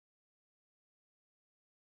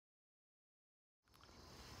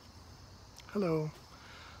Hello,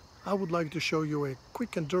 I would like to show you a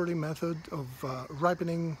quick and dirty method of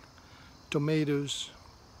ripening tomatoes.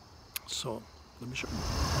 So let me show you.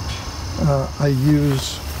 I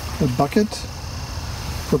use a bucket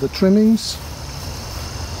for the trimmings.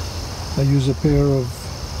 I use a pair of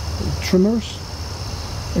trimmers,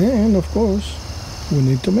 and of course we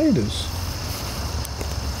need tomatoes.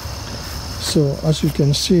 So as you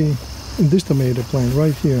can see in this tomato plant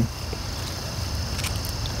right here,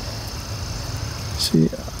 see,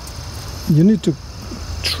 you need to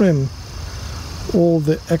trim all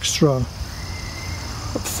the extra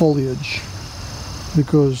foliage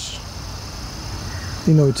because,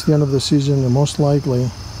 you know, it's the end of the season and most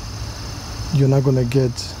likely you're not going to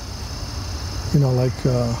get, you know, like,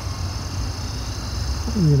 you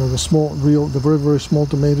know, the very, very small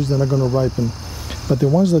tomatoes, they're not going to ripen. But the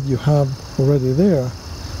ones that you have already there,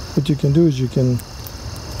 what you can do is you can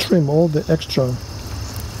trim all the extra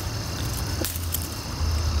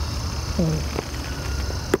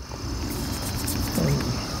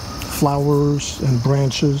flowers and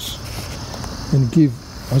branches and give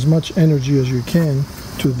as much energy as you can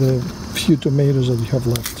to the few tomatoes that you have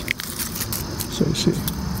left. So you see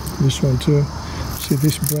this one too. See,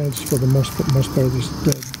 this branch for the most part is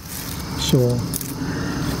dead. So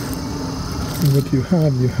what you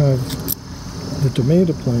have the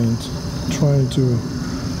tomato plant trying to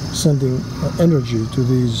sending energy to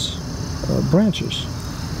these branches.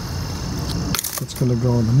 It's going to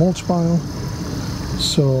go in the mulch pile.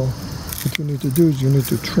 So what you need to do is you need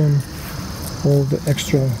to trim all the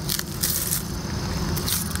extra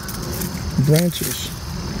branches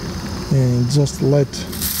and just let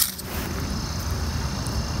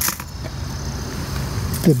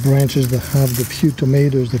the branches that have the few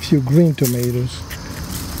tomatoes, the few green tomatoes.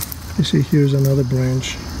 You see, here's another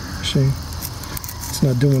branch. See, it's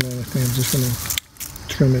not doing anything. I'm just going to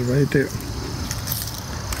trim it right there.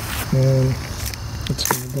 And it's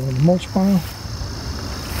going to go in the mulch pile.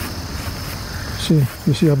 See,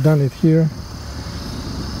 you see I've done it here.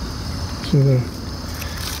 See there.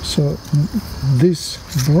 So this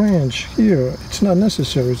branch here, it's not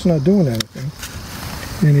necessary. It's not doing anything.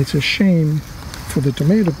 And it's a shame for the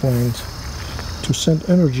tomato plant to send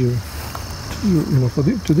energy to, you know,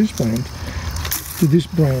 to this plant, to this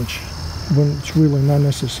branch, when it's really not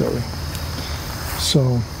necessary.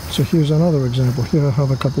 So here's another example. Here I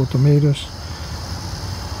have a couple of tomatoes.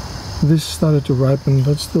 This started to ripen,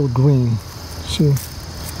 that's still green. See,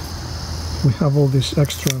 we have all these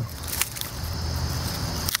extra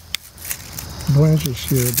branches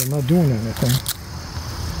here, they're not doing anything.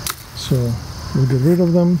 So we'll get rid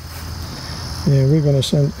of them and we're going to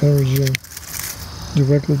send energy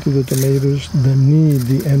directly to the tomatoes that need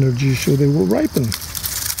the energy so they will ripen.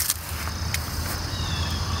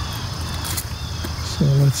 So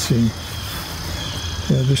let's see.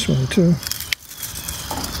 Yeah, this one too.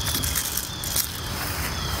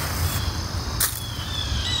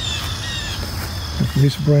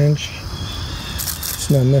 This branch, it's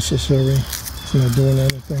not necessary. It's not doing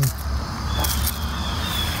anything.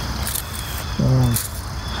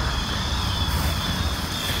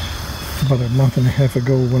 About a month and a half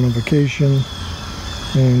ago, we went on vacation,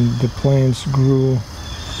 and the plants grew,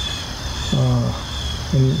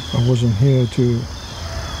 and I wasn't here to,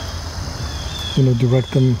 you know,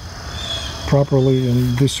 direct them properly.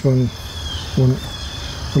 And this one went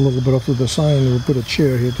a little bit off to the side, and we'll put a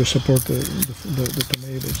chair here to support the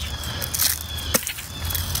tomatoes.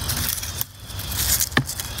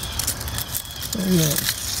 Yeah.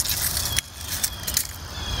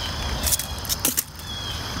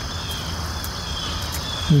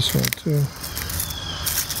 This one too.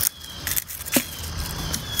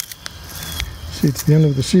 See, it's the end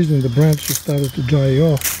of the season, the branches started to dry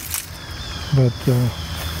off, but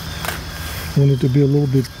we need to be a little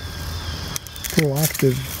bit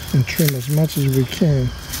proactive and trim as much as we can,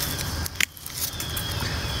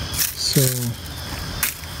 so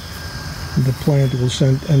the plant will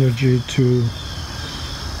send energy to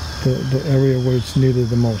the area where it's needed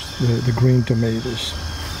the most, the green tomatoes.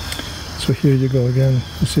 So here you go again.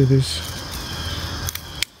 You see this?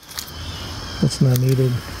 That's not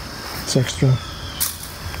needed. It's extra.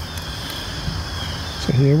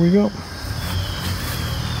 So here we go.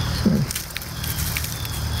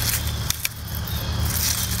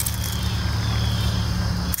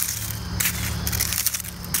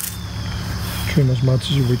 Trim as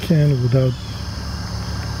much as we can without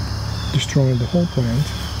destroying the whole plant.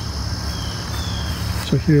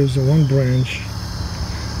 So here's the one branch.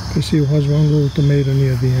 You see it has one little tomato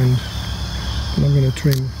near the end, and I'm going to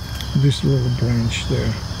trim this little branch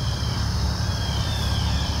there.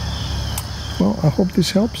 Well, I hope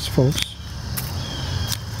this helps, folks.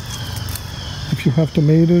 if you have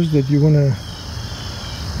tomatoes that you want to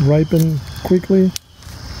ripen quickly,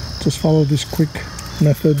 just follow this quick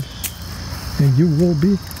method and you will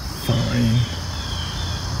be fine.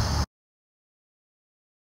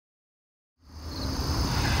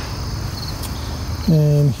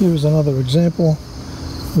 And here's another example.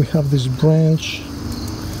 We have this branch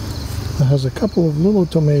that has a couple of little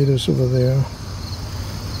tomatoes over there,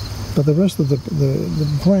 but the rest of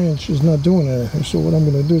the branch is not doing anything. So what I'm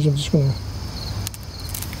going to do is I'm just going to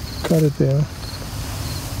cut it there.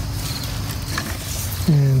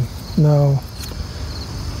 And now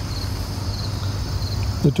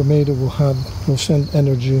the tomato will send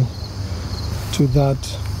energy to that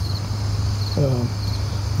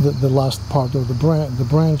the last part of the branch. The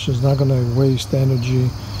branch is not going to waste energy,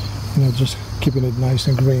 just keeping it nice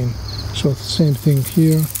and green. So same thing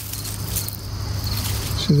here.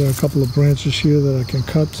 See, there are a couple of branches here that I can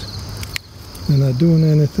cut. They're not doing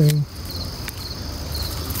anything.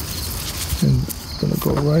 And I'm going to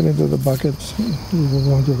go right into the bucket. We will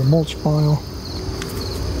go into the mulch pile.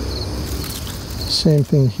 Same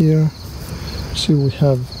thing here. See, we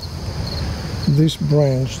have this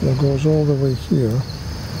branch that goes all the way here.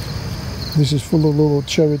 This is full of little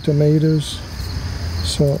cherry tomatoes.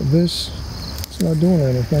 So this, it's not doing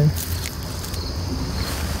anything.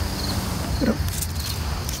 Yep.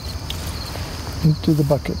 Into the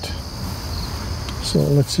bucket. So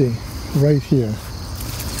let's see, right here.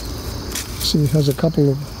 See, it has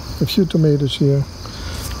a few tomatoes here.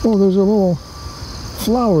 Oh, there's a little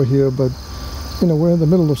flower here, but we're in the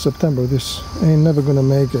middle of September. This ain't never gonna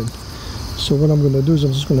make it. So what I'm gonna do is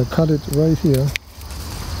I'm just gonna cut it right here.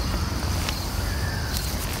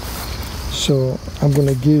 So I'm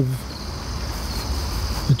gonna give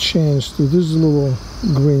a chance to these little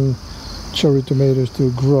green cherry tomatoes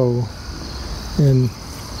to grow. And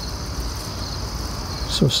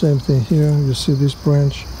so same thing here. You see this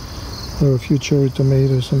branch, there are a few cherry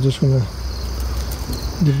tomatoes. I'm just gonna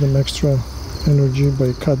give them extra energy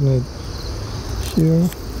by cutting it here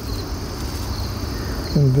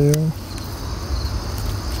and there.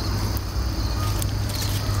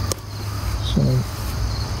 So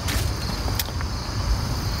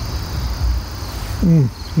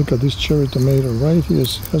look at this cherry tomato right here.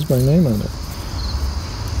 It has my name on it.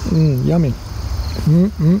 Yummy.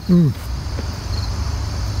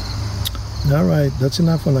 All right, that's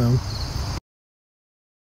enough for now.